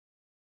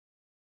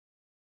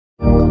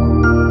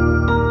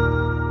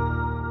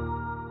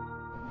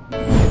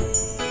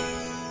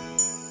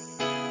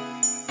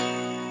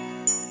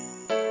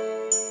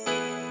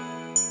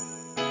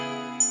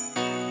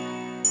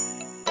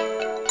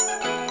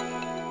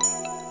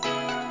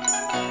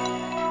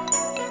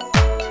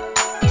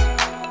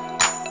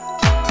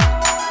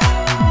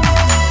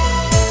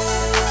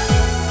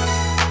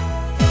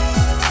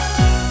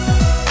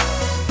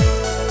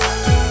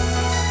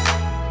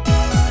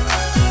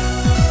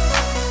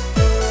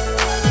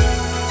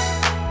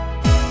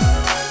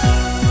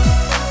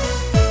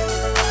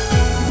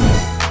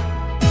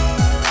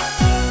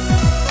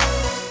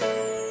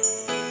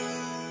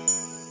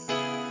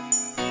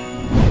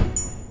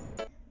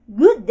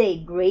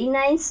Grade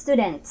 9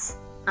 students.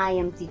 I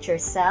am Teacher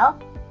Sel,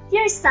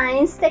 your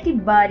science techie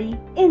buddy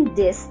in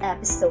this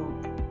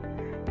episode.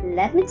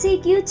 Let me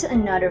take you to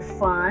another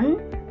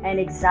fun and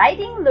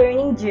exciting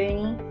learning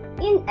journey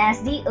in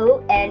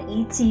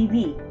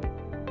SDONETV.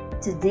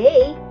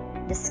 Today,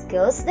 the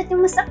skills that you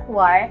must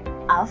acquire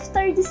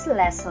after this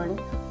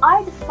lesson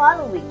are the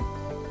following.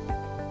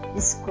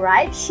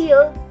 Describe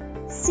shield,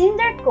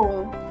 cinder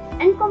cone,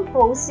 and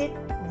composite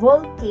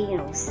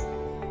volcanoes.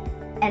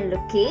 And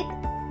locate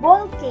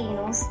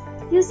volcanoes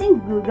using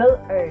Google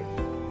Earth.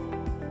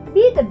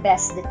 Be the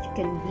best that you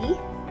can be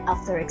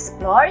after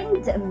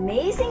exploring the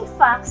amazing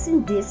facts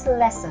in this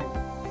lesson.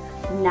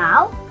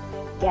 Now,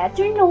 get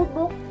your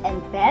notebook and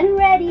pen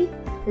ready.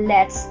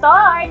 Let's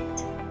start!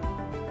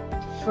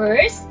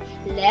 First,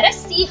 let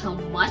us see how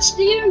much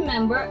do you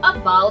remember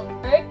about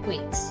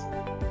earthquakes.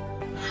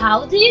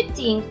 How do you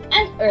think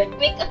an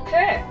earthquake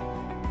occurs?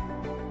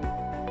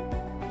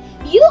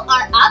 You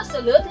are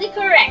absolutely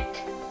correct!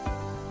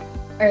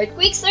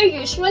 Earthquakes are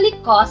usually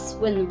caused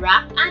when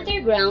rock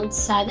underground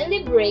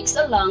suddenly breaks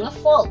along a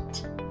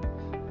fault.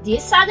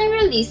 This sudden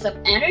release of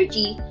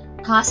energy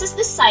causes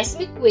the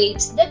seismic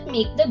waves that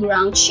make the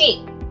ground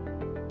shake.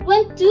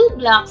 When two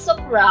blocks of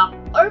rock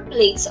or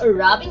plates are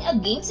rubbing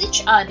against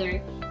each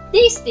other,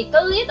 they stick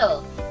a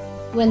little.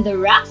 When the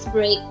rocks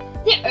break,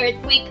 the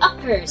earthquake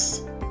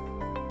occurs.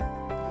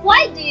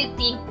 Why do you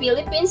think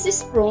Philippines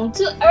is prone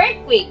to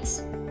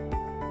earthquakes?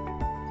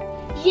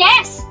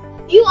 Yes,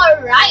 you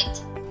are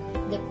right!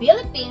 The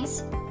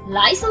Philippines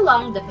lies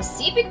along the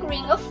Pacific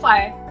Ring of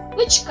Fire,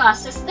 which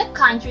causes the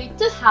country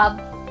to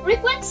have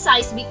frequent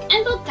seismic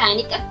and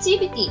volcanic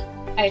activity.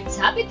 Our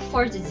topic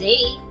for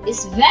today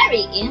is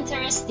very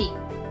interesting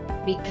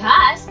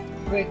because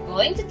we're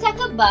going to talk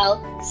about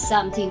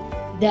something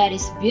that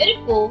is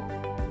beautiful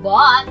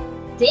but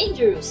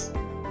dangerous.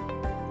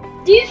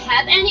 Do you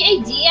have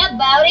any idea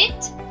about it?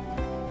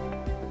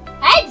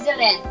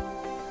 Excellent!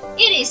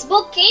 It is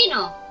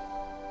volcano.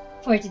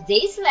 For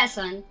today's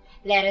lesson,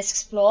 let us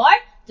explore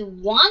the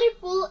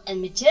wonderful and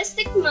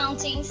majestic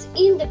mountains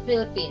in the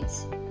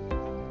Philippines.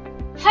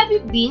 Have you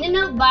been in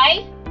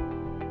Albay?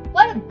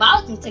 What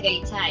about in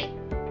Tagaytay?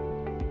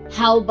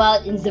 How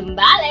about in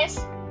Zambales?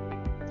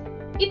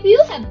 If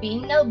you have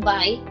been in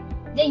Albay,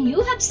 then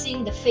you have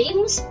seen the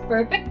famous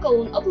perfect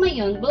cone of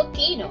Mayon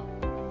volcano.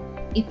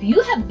 If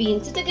you have been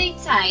to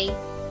Tagaytay,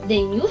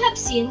 then you have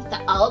seen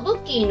Taal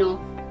volcano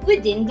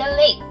within the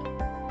lake.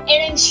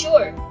 And I'm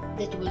sure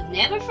that you will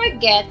never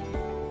forget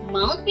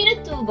Mount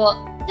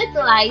Pinatubo that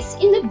lies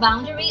in the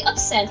boundary of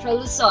Central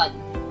Luzon.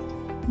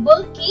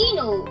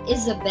 Volcano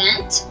is a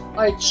vent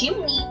or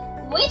chimney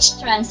which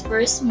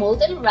transfers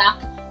molten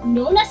rock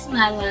known as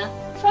magma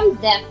from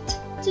depth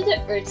to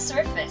the Earth's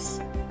surface.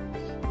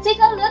 Take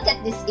a look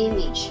at this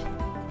image.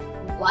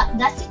 What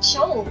does it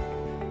show?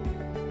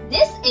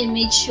 This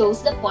image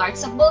shows the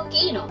parts of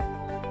volcano.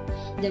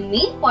 The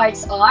main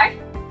parts are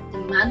the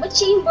magma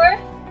chamber,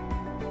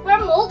 where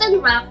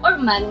molten rock or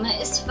magma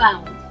is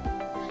found.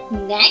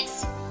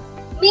 Next,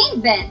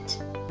 main vent,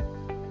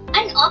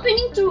 an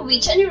opening through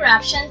which an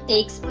eruption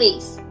takes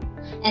place.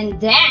 And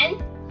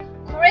then,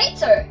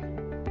 crater,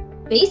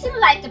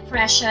 basin-like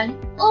depression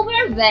over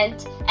a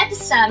vent at the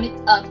summit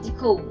of the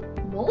cone.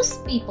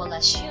 Most people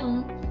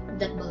assume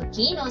that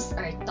volcanoes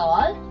are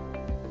tall,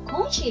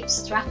 cone-shaped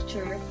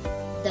structures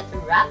that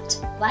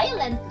erupt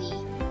violently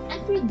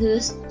and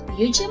produce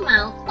huge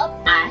amounts of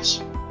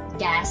ash,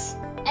 gas,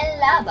 and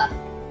lava.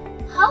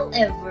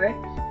 However,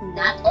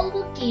 not all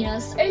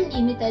volcanoes are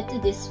limited to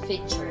these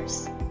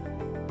features.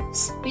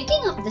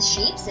 Speaking of the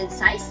shapes and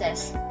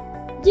sizes,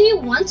 do you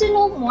want to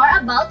know more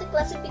about the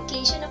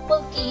classification of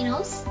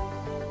volcanoes?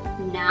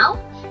 Now,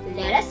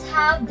 let us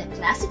have the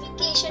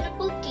classification of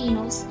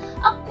volcanoes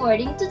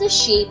according to the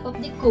shape of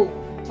the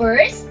cone.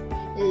 First,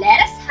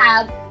 let us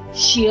have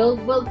shield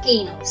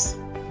volcanoes.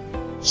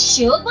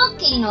 Shield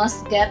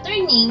volcanoes get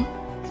their name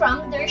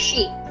from their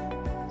shape.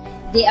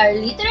 They are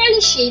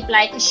literally shaped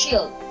like a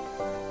shield.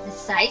 The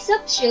sides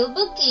of shield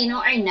volcano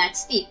are not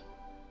steep,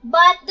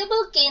 but the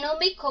volcano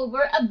may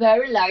cover a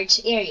very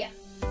large area.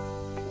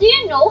 Do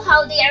you know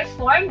how they are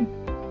formed?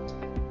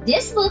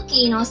 These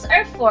volcanoes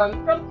are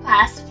formed from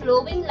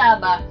fast-flowing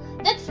lava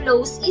that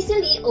flows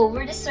easily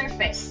over the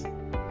surface.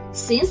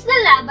 Since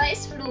the lava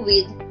is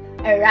fluid,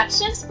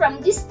 eruptions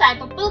from this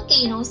type of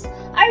volcanoes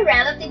are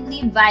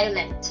relatively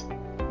violent.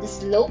 The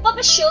slope of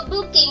a shield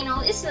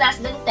volcano is less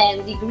than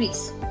 10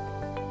 degrees.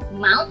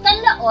 Mount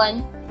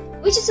Canlaon,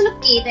 which is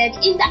located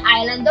in the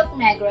island of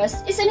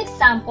Negros, is an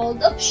example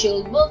of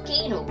shield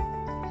volcano.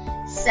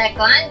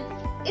 Second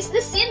is the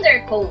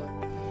cinder cone.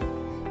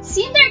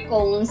 Cinder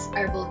cones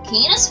are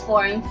volcanoes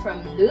formed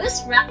from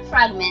loose rock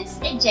fragments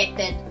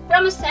ejected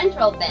from a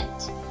central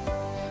vent.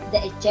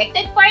 The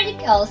ejected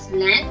particles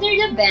land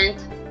near the vent,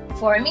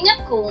 forming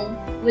a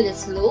cone with a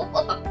slope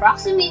of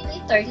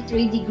approximately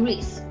 33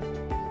 degrees.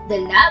 The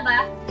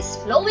lava is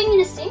flowing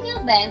in a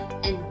single vent,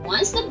 and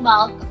once the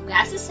bulk of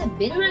gases have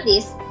been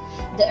released,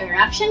 the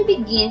eruption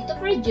begins to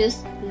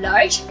produce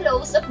large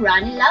flows of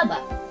runny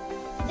lava.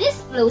 These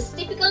flows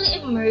typically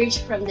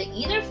emerge from the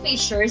either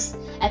fissures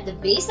at the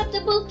base of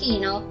the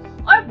volcano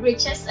or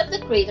breaches of the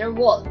crater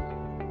wall.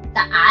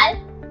 Taal,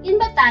 in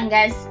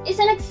Batangas, is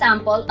an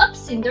example of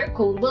cinder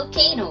cone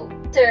volcano.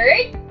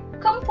 Third,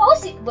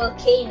 composite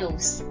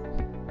volcanoes.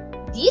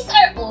 These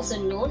are also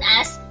known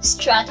as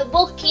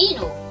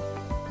stratovolcano.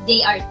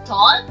 They are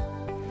tall,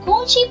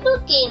 cone-shaped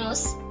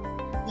volcanoes.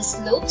 The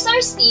slopes are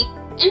steep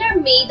and are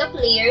made of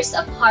layers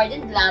of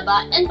hardened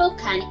lava and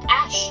volcanic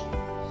ash.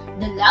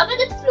 The lava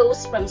that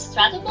flows from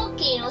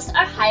stratovolcanoes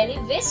are highly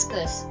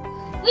viscous,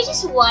 which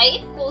is why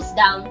it cools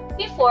down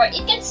before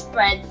it can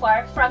spread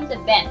far from the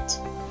vent.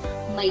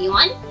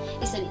 Mayon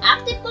is an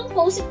active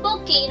composite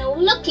volcano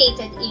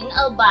located in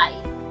Albay.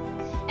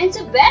 And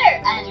to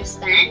better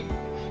understand,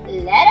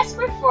 let us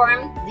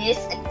perform this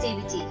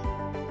activity.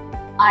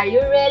 Are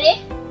you ready?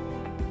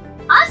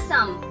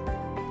 Awesome!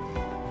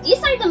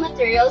 These are the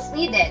materials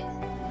needed: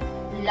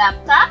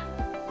 laptop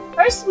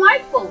or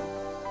smartphone,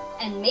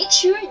 and make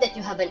sure that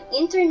you have an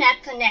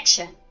internet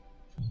connection.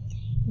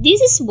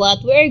 This is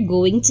what we are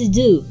going to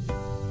do.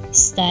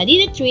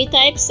 Study the 3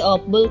 types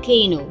of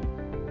volcano.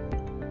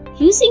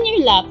 Using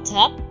your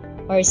laptop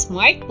or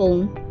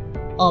smartphone,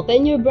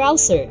 open your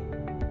browser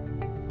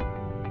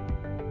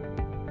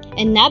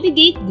and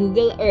navigate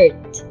Google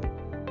Earth.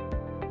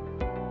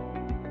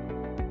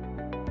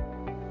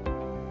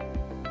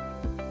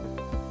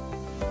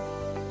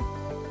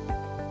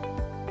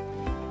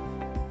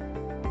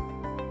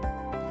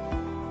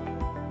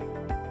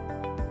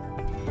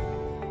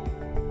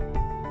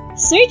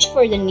 Search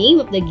for the name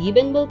of the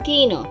given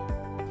volcano.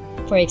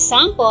 For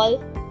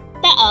example,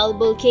 Taal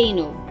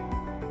Volcano.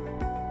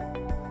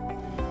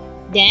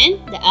 Then,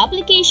 the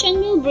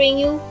application will bring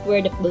you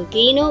where the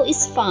volcano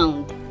is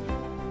found.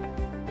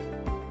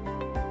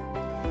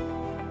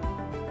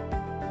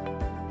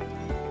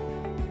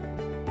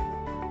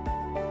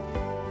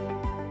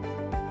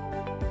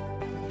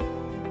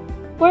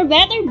 For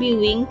better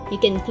viewing, you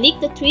can click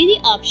the 3D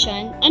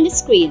option on the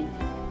screen.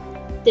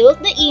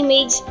 Tilt the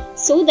image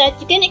so that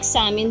you can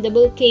examine the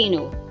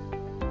volcano.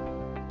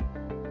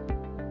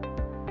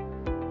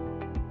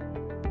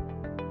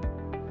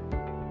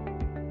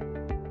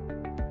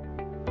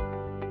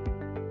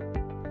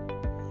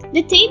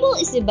 The table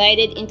is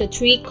divided into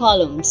 3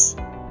 columns.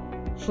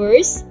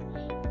 First,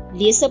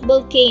 list of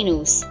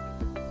volcanoes.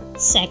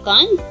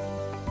 Second,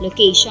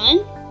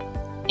 location.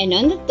 And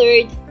on the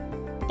third,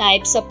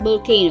 types of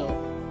volcano.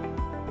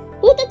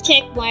 Put a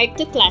check mark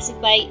to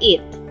classify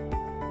it.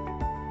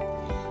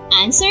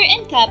 Answer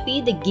and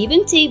copy the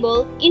given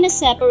table in a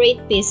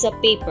separate piece of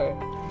paper.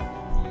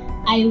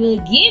 I will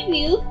give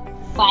you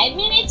 5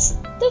 minutes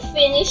to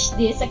finish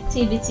this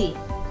activity.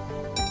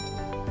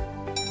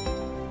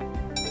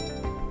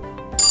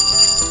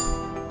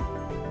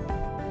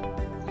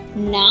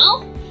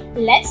 Now,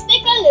 let's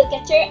take a look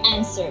at your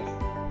answer.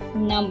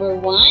 Number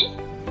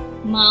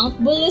 1,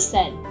 Mount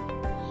Bulusan,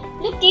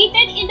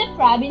 located in the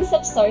province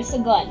of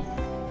Sorsogon.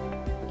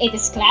 It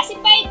is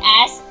classified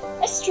as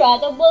a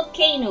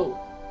stratovolcano.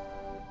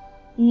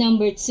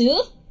 Number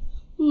 2,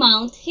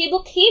 Mount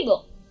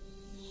Hibok-Hibok.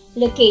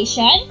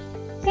 Location,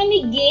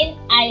 Camiguin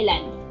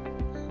Island.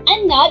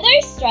 Another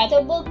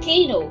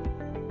stratovolcano.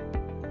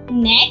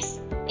 Next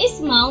is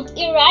Mount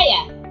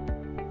Iraya.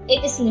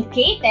 It is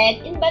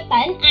located in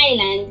Batan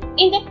Island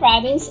in the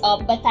province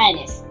of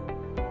Batanes.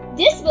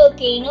 This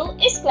volcano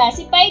is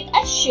classified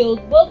as shield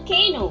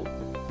volcano.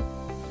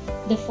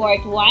 The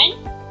fourth one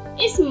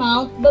is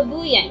Mount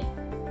Babuyan,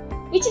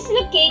 which is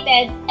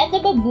located at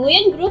the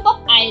Babuyan group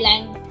of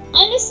islands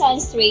on Luzon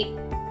Strait,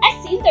 a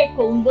cinder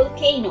cone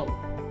volcano.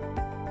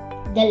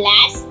 The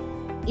last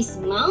is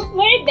Mount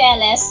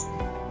Maribeles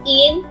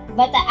in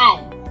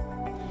Bataan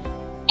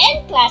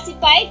and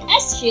classified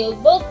as shield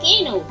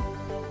volcano.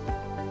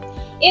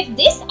 If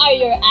these are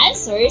your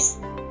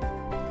answers,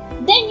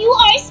 then you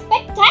are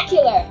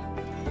spectacular.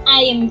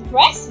 I am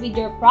impressed with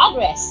your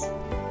progress.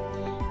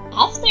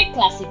 After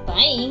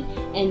classifying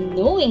and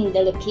knowing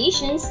the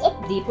locations of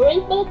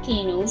different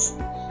volcanoes,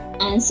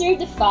 answer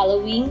the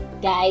following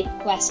guide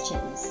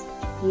questions.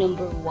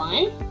 Number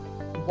 1,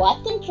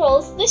 what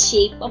controls the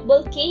shape of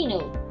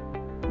volcano?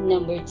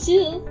 Number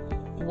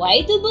 2,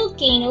 why do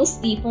volcanoes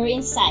differ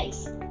in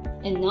size?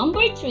 And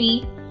number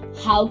 3,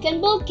 how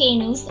can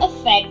volcanoes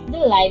affect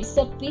the lives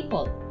of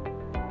people?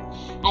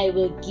 I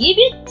will give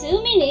you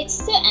 2 minutes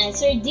to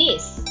answer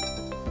this.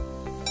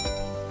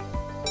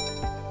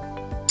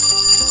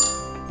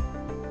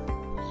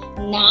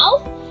 Now,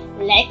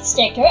 let's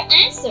check your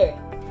answer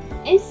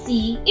and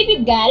see if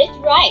you got it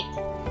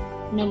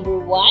right. Number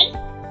 1,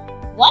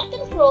 what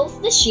controls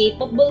the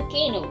shape of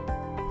volcano?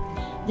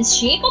 The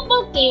shape of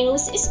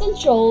volcanoes is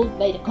controlled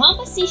by the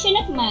composition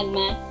of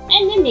magma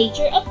and the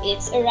nature of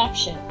its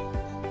eruption.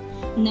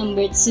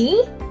 Number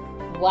 2,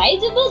 why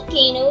do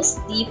volcanoes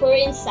differ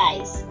in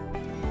size?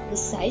 The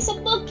size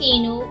of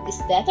volcano is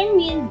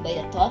determined by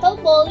the total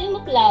volume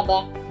of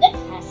lava that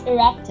has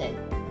erupted.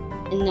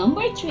 And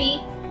number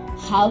 3,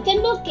 how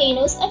can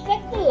volcanoes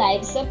affect the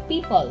lives of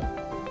people?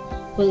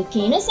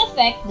 Volcanoes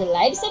affect the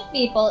lives of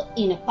people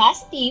in a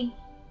positive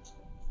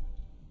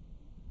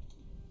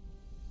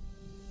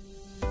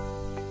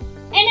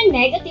in a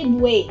negative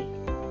way?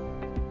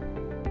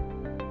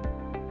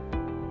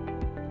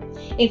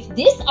 If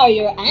these are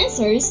your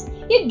answers,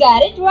 you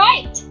got it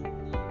right!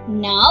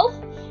 Now,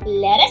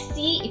 let us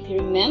see if you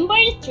remember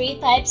the 3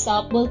 types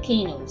of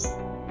volcanoes.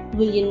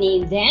 Will you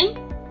name them?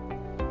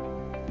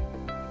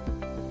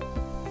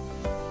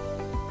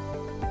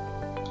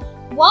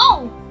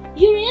 Wow!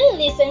 You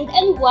really listened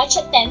and watched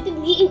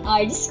attentively in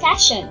our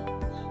discussion.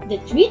 The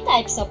 3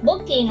 types of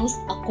volcanoes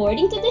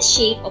according to the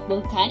shape of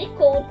volcanic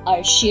cone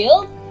are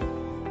shield,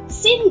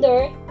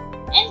 cinder,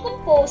 and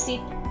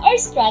composite or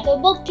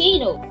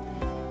stratovolcano.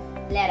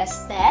 Let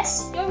us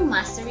test your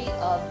mastery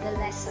of the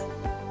lesson.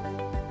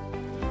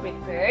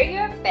 Prepare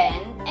your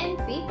pen and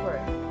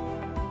paper.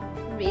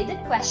 Read the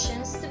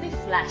questions to be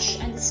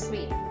flashed on the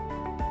screen.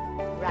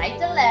 Write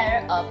the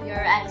letter of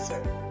your answer.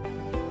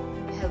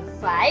 You have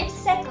 5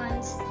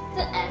 seconds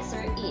to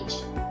answer each.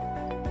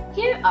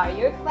 Here are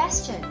your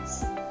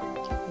questions.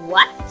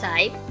 What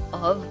type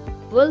of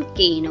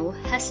volcano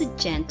has a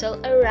gentle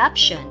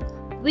eruption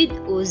with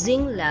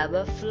oozing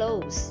lava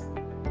flows?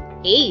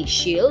 A.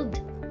 Shield,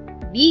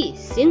 B.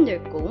 Cinder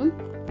cone,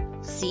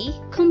 C.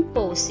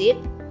 Composite,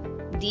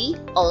 D.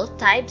 All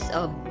types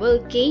of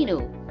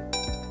volcano.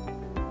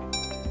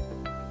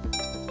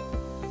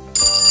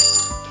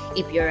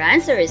 If your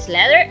answer is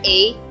letter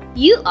A,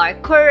 you are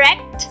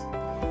correct.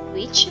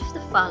 Which of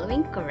the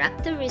following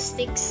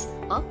characteristics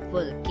of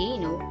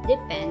volcano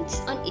depends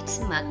on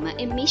its magma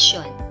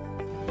emission?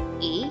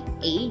 A.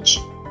 Age,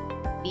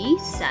 B.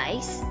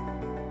 Size,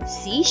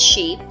 C.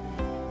 Shape,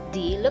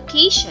 D.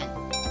 Location.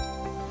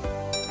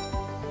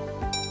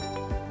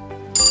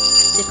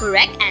 The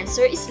correct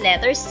answer is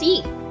letter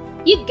C.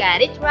 You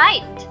got it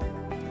right.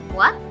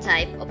 What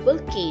type of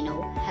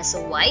volcano has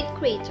a wide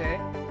crater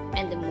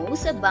and the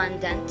most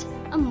abundant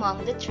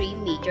among the 3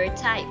 major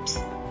types?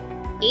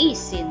 A.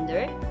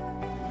 Cinder,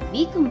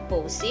 B.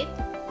 Composite,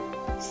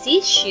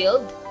 C.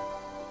 Shield,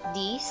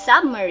 D.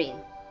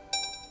 Submarine.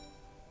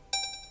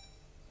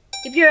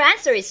 If your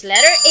answer is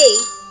letter A,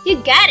 you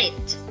got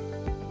it.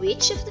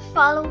 Which of the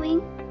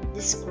following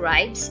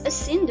describes a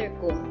cinder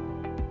cone?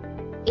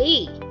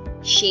 A.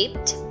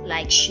 Shaped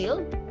like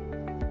shield,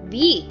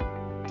 B.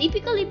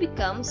 Typically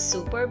becomes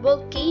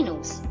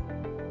supervolcanoes,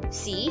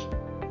 C.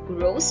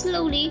 Grows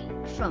slowly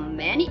from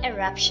many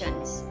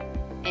eruptions,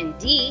 and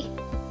D.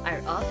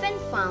 Are often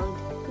found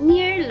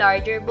near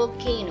larger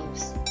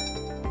volcanoes.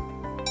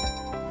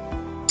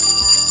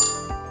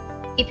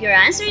 If your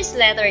answer is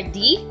letter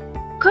D,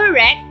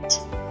 correct!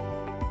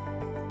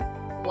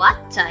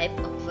 What type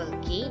of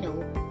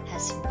volcano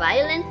has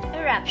violent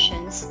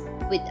eruptions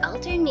with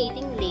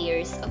alternating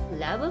layers of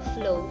lava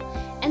flow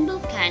and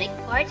volcanic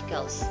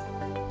particles?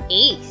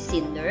 A.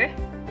 Cinder,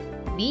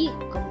 B.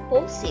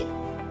 Composite,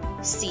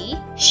 C.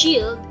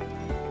 Shield,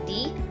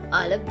 D.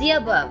 All of the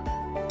above.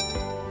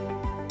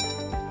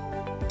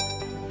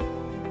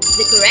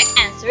 The correct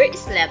answer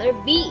is letter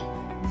B.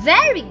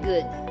 Very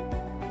good!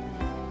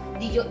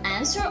 Did you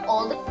answer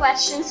all the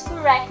questions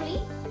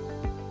correctly?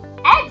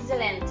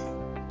 Excellent!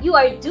 You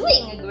are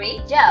doing a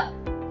great job!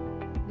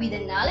 With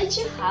the knowledge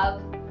you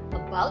have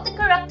about the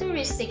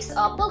characteristics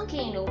of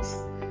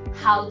volcanoes,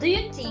 how do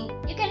you think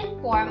you can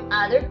inform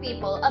other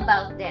people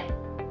about them?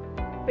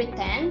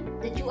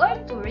 Pretend that you are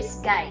a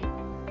tourist guide.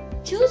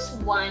 Choose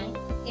one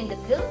in the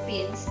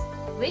Philippines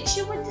which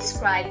you would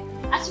describe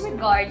as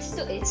regards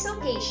to its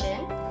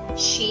location,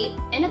 shape,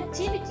 and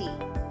activity.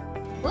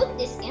 Put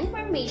this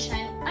information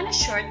on a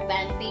short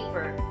band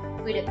paper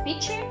with a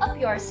picture of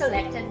your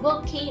selected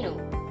volcano.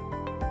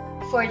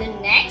 For the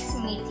next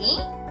meeting,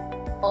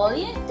 all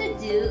you have to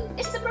do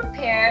is to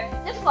prepare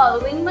the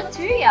following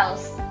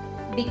materials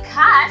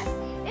because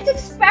it's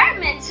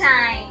experiment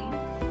time!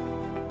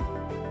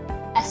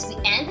 As we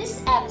end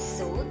this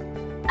episode,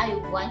 I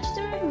want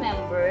you to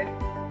remember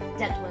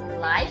that when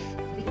life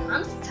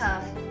becomes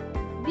tough,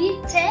 be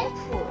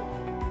thankful.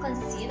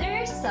 Consider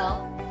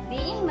yourself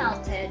being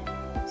melted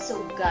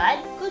so God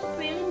could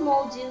really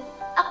mold you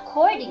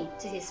according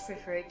to His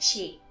preferred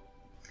shape.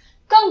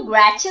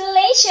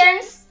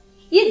 Congratulations!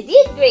 You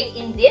did great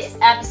in this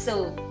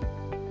episode.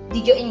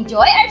 Did you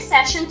enjoy our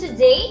session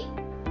today?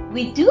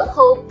 We do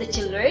hope that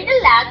you learned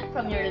a lot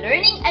from your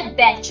learning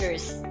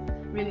adventures.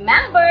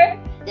 Remember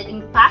that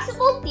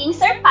impossible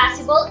things are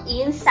possible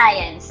in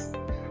science.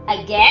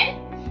 Again,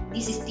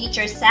 this is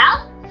Teacher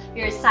Sal,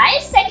 your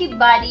science techie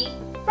buddy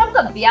from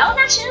Cabiao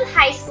National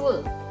High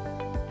School.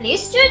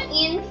 Please tune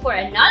in for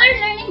another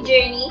learning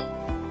journey.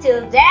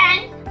 Till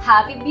then,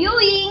 happy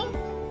viewing!